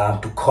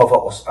to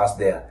cover us as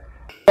there.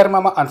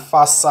 Kermama and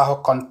Fas Saho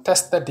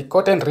contested the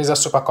Cotton Reza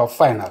Super Cup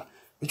final,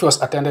 which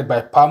was attended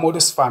by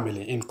Pamodu's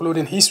family,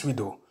 including his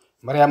widow,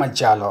 Mariama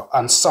Jallow,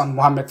 and son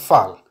Mohamed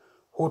Fall,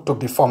 who took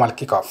the formal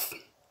kickoff.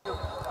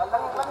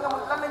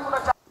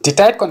 The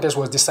tight contest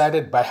was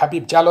decided by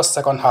Habib Jallo's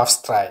second half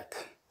strike.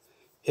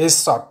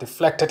 His shot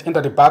deflected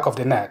into the back of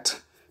the net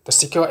to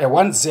secure a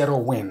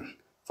 1-0 win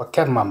for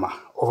Kermama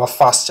over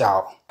Fas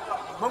Saho.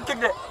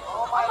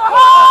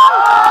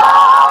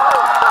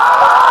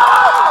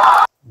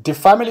 The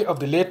family of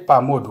the late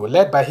Pamodu,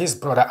 led by his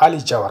brother Ali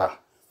Jawara,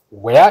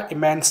 were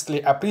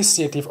immensely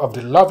appreciative of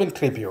the loving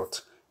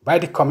tribute by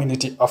the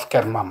community of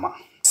Kermama.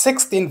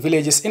 16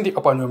 villages in the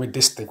Upper Nyomi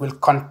district will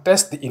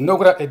contest the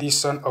inaugural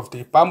edition of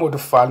the Pamodu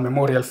Fall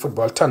Memorial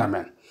Football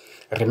Tournament,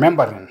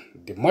 remembering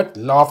the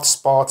much-loved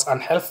sports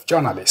and health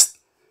journalist,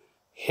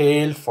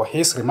 hailed for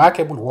his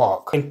remarkable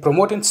work in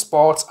promoting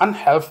sports and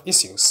health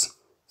issues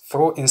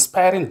through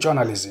inspiring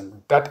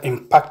journalism that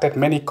impacted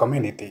many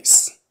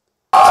communities.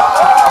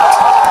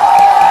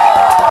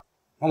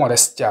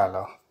 Momores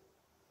Jallow,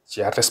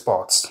 GRT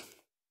Sports.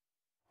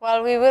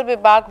 Well, we will be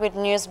back with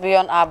news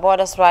beyond our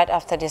borders right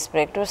after this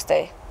break. Do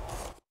stay.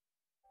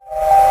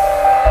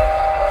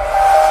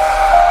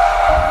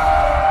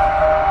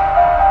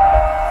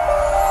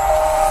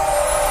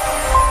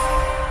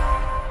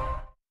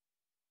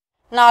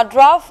 Now,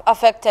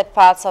 drought-affected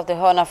parts of the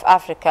Horn of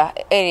Africa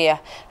area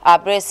are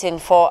bracing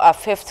for a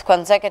fifth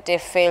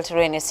consecutive failed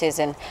rainy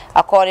season.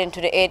 According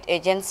to the aid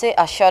agency,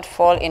 a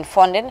shortfall in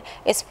funding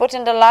is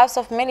putting the lives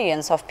of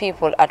millions of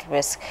people at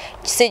risk.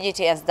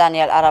 CGTN's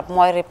Daniel Arab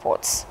Moy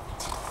reports.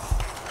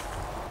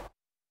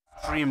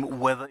 Extreme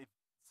weather,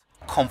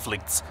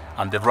 conflicts,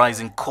 and the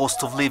rising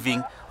cost of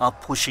living are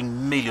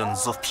pushing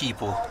millions of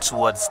people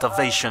towards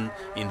starvation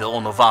in the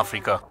Horn of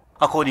Africa.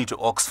 According to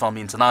Oxfam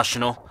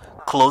International,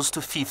 close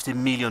to 50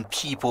 million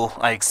people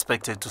are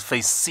expected to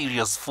face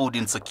serious food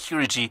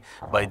insecurity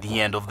by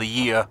the end of the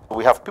year.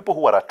 We have people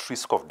who are at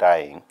risk of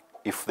dying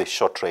if the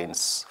short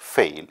rains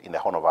fail in the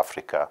Horn of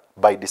Africa.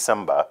 By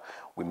December,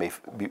 we may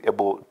be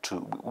able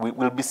to, we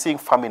will be seeing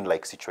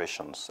famine-like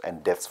situations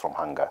and deaths from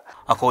hunger.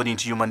 According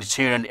to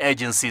humanitarian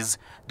agencies,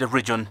 the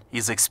region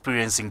is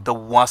experiencing the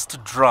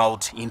worst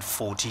drought in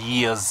 40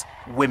 years.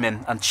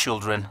 Women and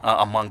children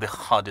are among the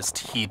hardest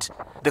hit.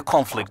 The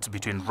conflict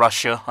between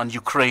Russia and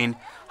Ukraine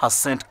has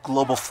sent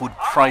global food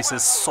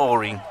prices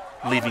soaring,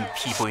 leaving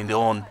people in the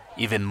Horn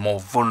even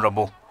more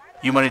vulnerable.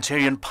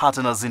 Humanitarian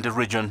partners in the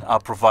region are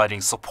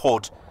providing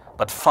support,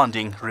 but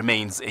funding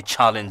remains a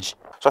challenge.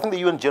 So I think the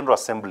UN General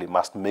Assembly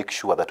must make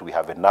sure that we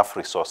have enough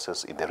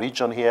resources in the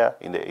region here,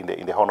 in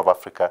the Horn of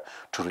Africa,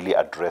 to really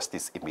address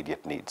these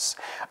immediate needs.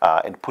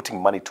 And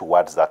putting money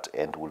towards that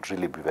end will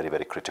really be very,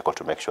 very critical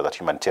to make sure that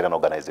humanitarian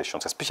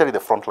organizations, especially the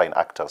frontline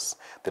actors,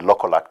 the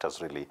local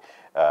actors, really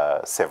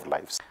save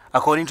lives.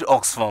 According to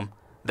Oxfam,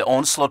 the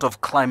onslaught of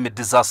climate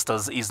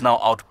disasters is now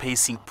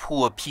outpacing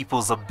poor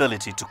people's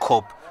ability to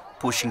cope,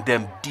 pushing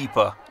them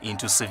deeper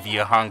into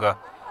severe hunger.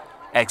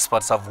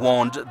 Experts have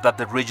warned that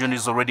the region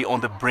is already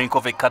on the brink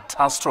of a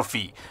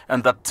catastrophe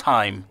and that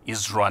time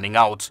is running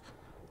out.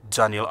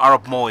 Daniel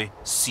Arab Moy,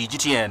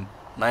 CGTN,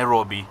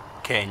 Nairobi,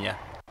 Kenya.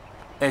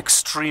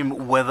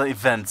 Extreme weather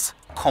events,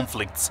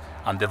 conflicts,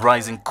 and the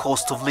rising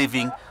cost of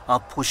living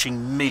are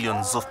pushing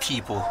millions of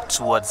people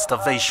towards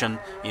starvation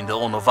in the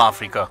Horn of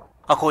Africa.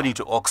 According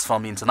to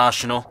Oxfam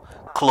International,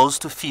 close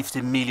to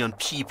 50 million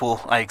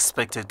people are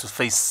expected to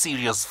face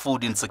serious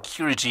food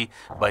insecurity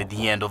by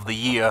the end of the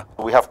year.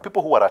 We have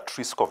people who are at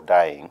risk of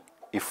dying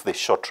if the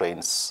short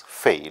rains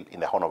fail in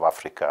the Horn of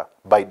Africa.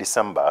 By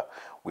December,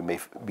 we may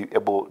be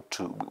able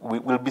to, we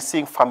will be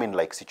seeing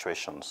famine-like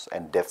situations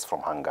and deaths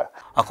from hunger.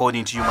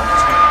 According to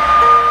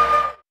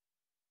humanitarian.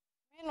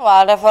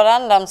 Meanwhile,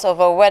 referendums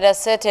over whether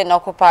certain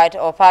occupied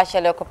or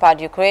partially occupied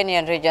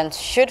Ukrainian regions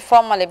should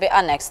formally be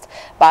annexed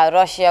by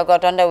Russia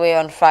got underway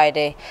on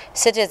Friday.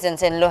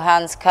 Citizens in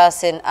Luhansk,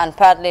 Kherson, and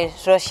partly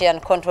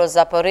Russian-controlled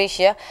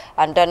Zaporizhia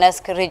and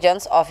Donetsk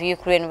regions of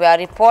Ukraine were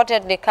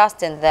reportedly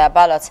casting their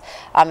ballots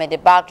amid the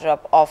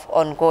backdrop of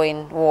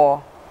ongoing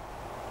war.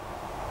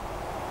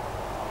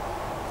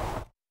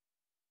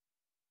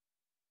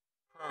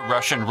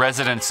 Russian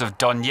residents of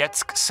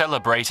Donetsk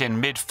celebrate in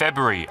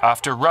mid-February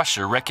after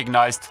Russia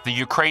recognized the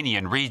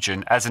Ukrainian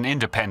region as an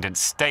independent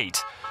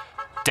state.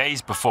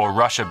 Days before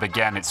Russia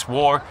began its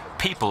war,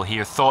 people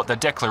here thought the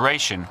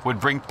declaration would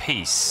bring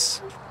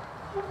peace.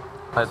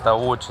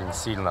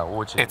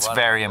 It's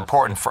very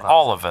important for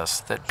all of us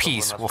that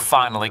peace will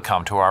finally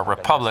come to our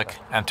republic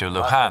and to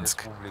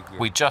Luhansk.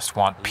 We just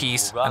want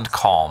peace and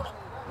calm.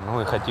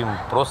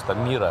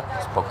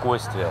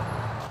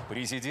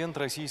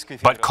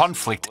 But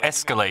conflict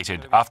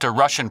escalated after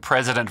Russian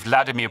President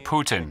Vladimir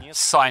Putin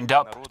signed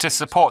up to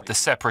support the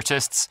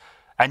separatists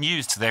and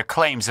used their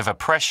claims of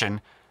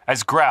oppression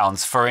as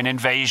grounds for an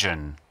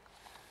invasion.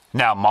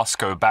 Now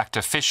Moscow-backed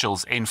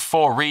officials in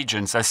 4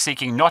 regions are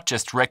seeking not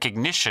just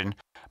recognition,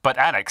 but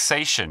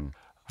annexation.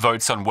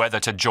 Votes on whether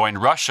to join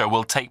Russia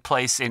will take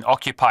place in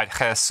occupied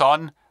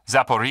Kherson,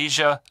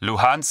 Zaporizhia,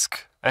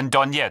 Luhansk, and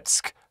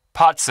Donetsk,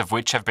 parts of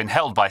which have been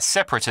held by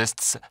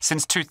separatists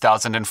since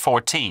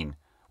 2014,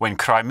 when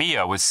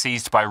Crimea was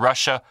seized by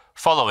Russia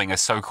following a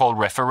so-called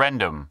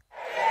referendum.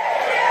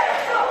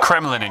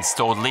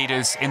 Kremlin-installed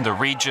leaders in the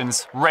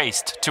regions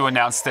raced to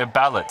announce their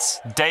ballots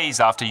days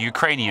after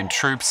Ukrainian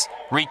troops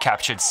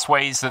recaptured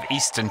swathes of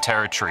eastern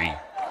territory.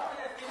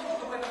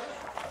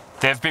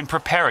 They've been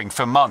preparing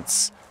for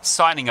months,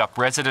 signing up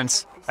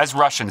residents as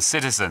Russian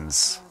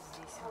citizens.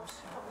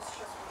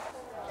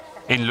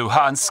 In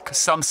Luhansk,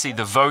 some see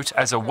the vote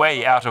as a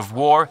way out of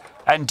war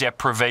and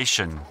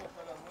deprivation.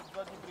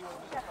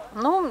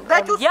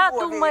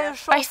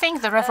 I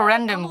think the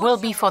referendum will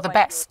be for the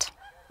best.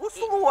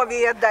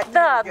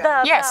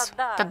 Yes,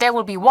 that there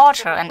will be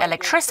water and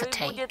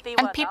electricity,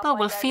 and people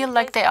will feel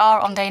like they are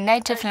on their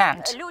native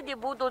land.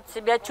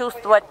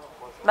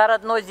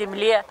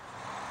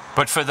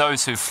 But for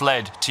those who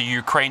fled to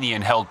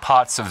Ukrainian-held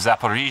parts of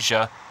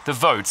Zaporizhia, the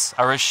votes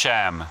are a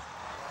sham.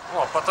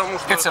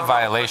 It's a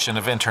violation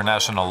of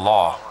international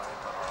law.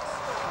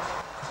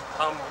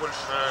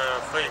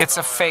 It's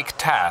a fake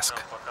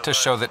task to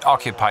show that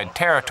occupied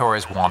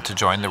territories want to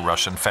join the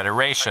Russian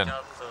Federation,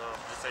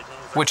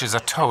 which is a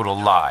total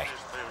lie.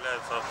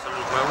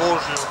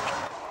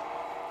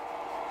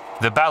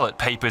 The ballot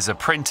papers are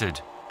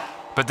printed,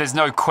 but there's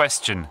no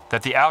question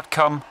that the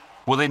outcome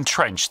will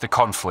entrench the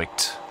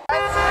conflict.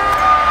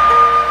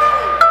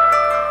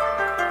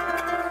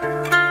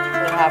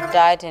 Have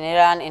died in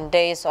Iran in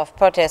days of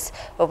protests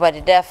over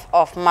the death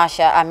of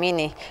Mahsa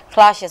Amini.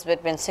 Clashes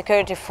between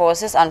security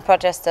forces and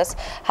protesters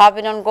have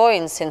been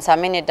ongoing since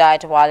Amini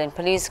died while in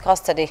police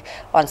custody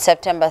on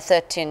September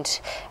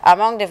 13th.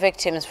 Among the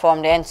victims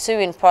from the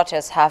ensuing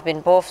protests have been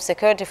both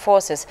security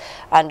forces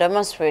and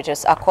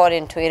demonstrators,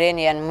 according to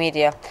Iranian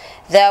media.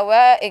 There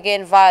were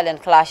again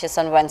violent clashes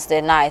on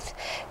Wednesday night,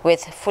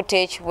 with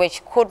footage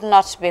which could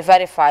not be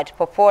verified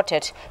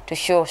purported to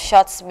show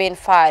shots being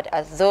fired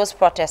at those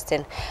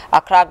protesting.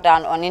 A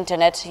crackdown on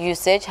internet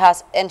usage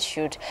has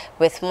ensued,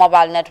 with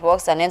mobile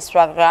networks and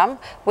Instagram,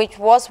 which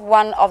was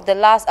one of the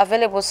last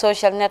available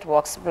social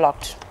networks,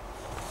 blocked.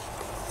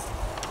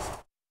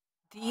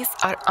 These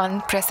are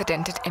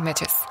unprecedented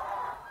images.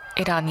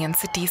 Iranian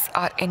cities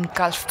are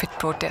engulfed with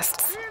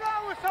protests.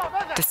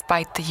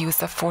 Despite the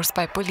use of force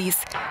by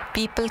police,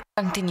 people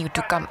continue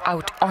to come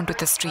out onto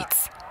the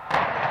streets.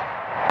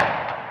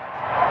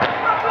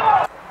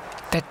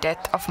 The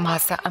death of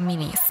Mahsa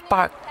Amini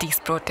sparked these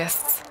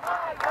protests.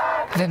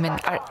 Women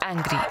are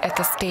angry at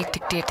the state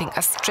dictating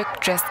a strict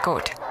dress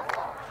code.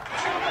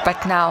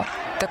 But now,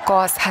 the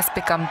cause has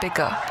become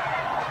bigger.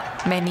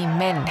 Many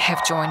men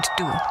have joined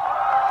too.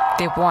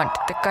 They want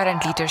the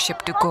current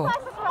leadership to go.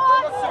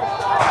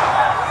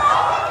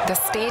 The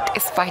state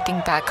is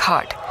fighting back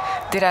hard.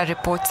 There are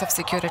reports of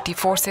security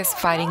forces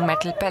firing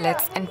metal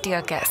pellets and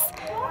tear gas.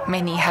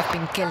 Many have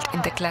been killed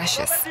in the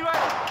clashes.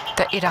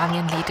 The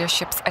Iranian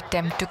leadership's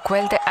attempt to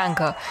quell the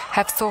anger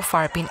have so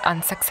far been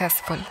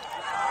unsuccessful.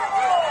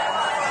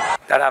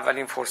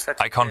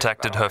 I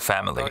contacted her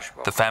family,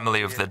 the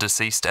family of the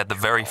deceased, at the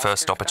very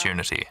first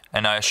opportunity,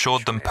 and I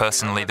assured them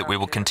personally that we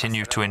will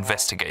continue to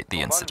investigate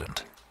the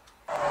incident.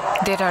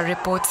 There are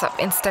reports of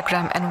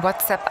Instagram and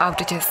WhatsApp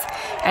outages,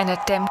 an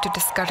attempt to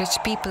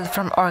discourage people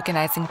from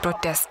organizing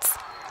protests.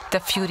 The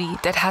fury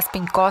that has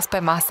been caused by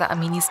Mahsa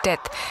Amini's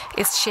death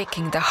is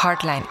shaking the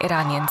hardline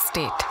Iranian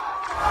state.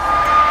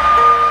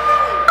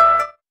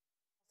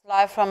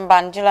 Live from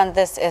Banjul, and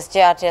this is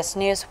GRTS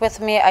News with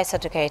me,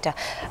 Aissatou Keita.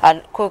 A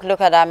quick look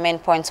at our main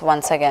points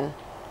once again.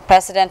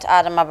 President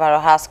Adama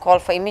Barrow has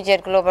called for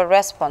immediate global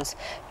response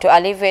to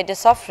alleviate the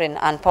suffering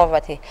and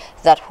poverty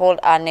that hold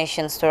our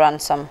nations to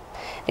ransom.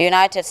 The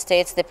United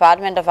States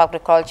Department of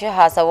Agriculture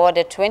has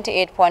awarded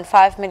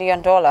 $28.5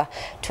 million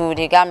to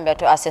the Gambia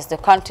to assist the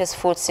country's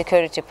food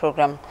security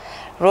program.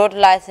 Road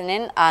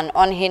lightening and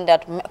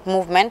unhindered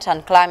movement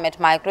and climate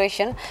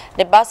migration,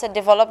 the Bassett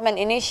Development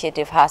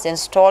Initiative has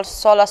installed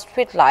solar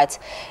street lights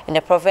in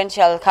the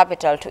provincial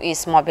capital to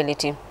ease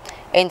mobility.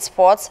 In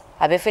sports,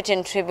 a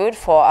befitting tribute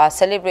for our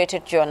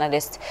celebrated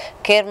journalist,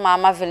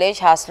 Kirmama Village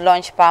has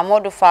launched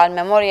Pamodu Fall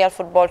Memorial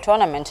Football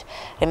Tournament,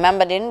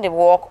 remembering the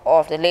work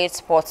of the late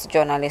sports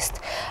journalist.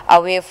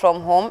 Away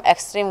from home,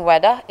 extreme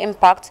weather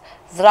impacts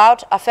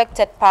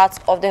drought-affected parts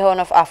of the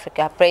Horn of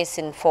Africa,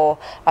 bracing for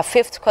a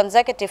fifth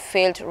consecutive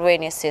failed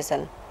rainy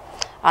season.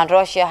 And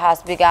Russia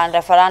has begun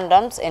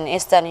referendums in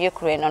eastern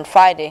Ukraine on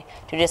Friday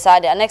to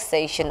decide the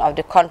annexation of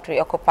the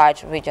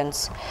country-occupied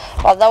regions.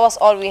 Well, that was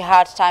all we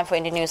had time for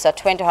in the news at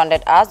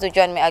 2000 hours. Do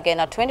join me again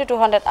at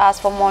 2200 hours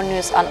for more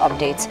news and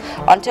updates.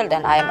 Until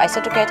then, I am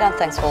Aissatou Keita and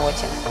thanks for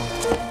watching.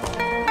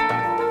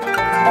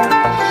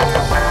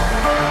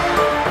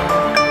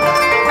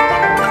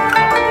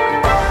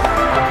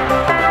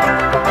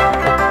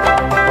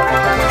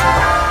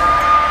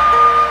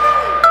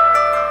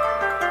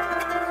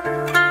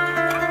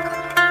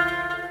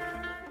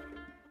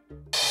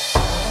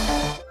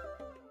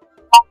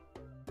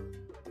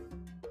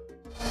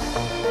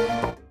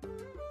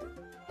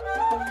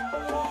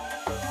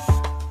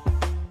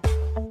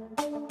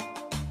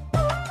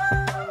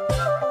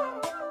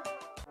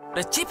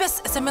 The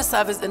cheapest SMS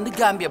service in the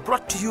Gambia,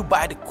 brought to you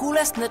by the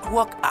coolest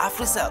network,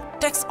 AfriCell.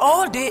 Text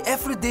all day,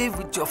 every day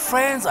with your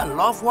friends and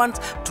loved ones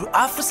to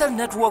AfriCell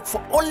network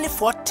for only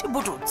 40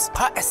 bututs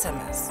per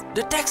SMS.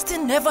 The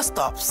texting never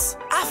stops.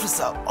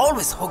 AfriCell,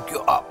 always hook you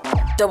up.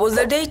 Double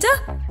the data,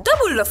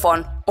 double the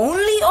fun.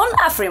 Only on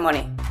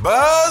AfriMoney.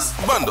 Buzz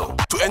Bundle.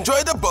 To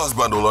enjoy the Buzz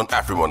Bundle on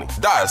AfriMoney,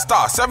 dial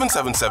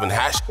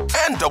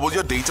 *777# and double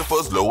your data for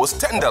as low as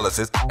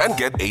 $10 and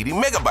get 80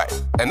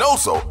 megabytes. And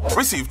also,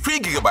 receive 3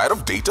 GB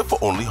of data for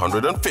only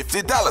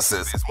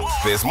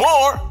 $150. There's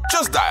more.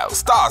 Just dial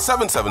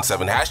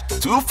 *777#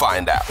 to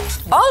find out.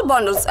 All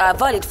bundles are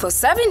valid for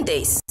 7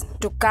 days.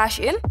 To cash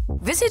in,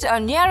 visit our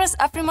nearest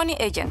AfriMoney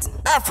agent.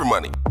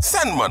 AfriMoney.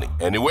 Send money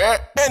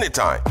anywhere,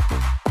 anytime.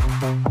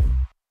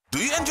 Do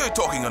you enjoy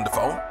talking on the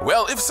phone?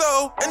 Well, if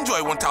so,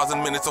 enjoy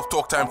 1,000 minutes of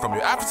talk time from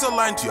your AfriCell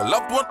line to your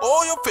loved one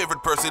or your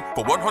favorite person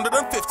for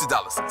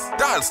 $150.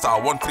 Dial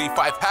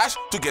 *135#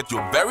 to get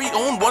your very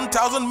own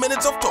 1,000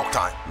 minutes of talk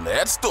time.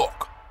 Let's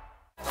talk.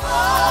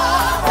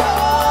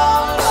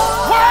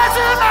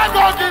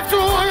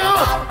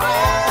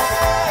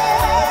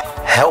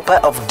 Helper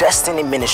of Destiny Ministry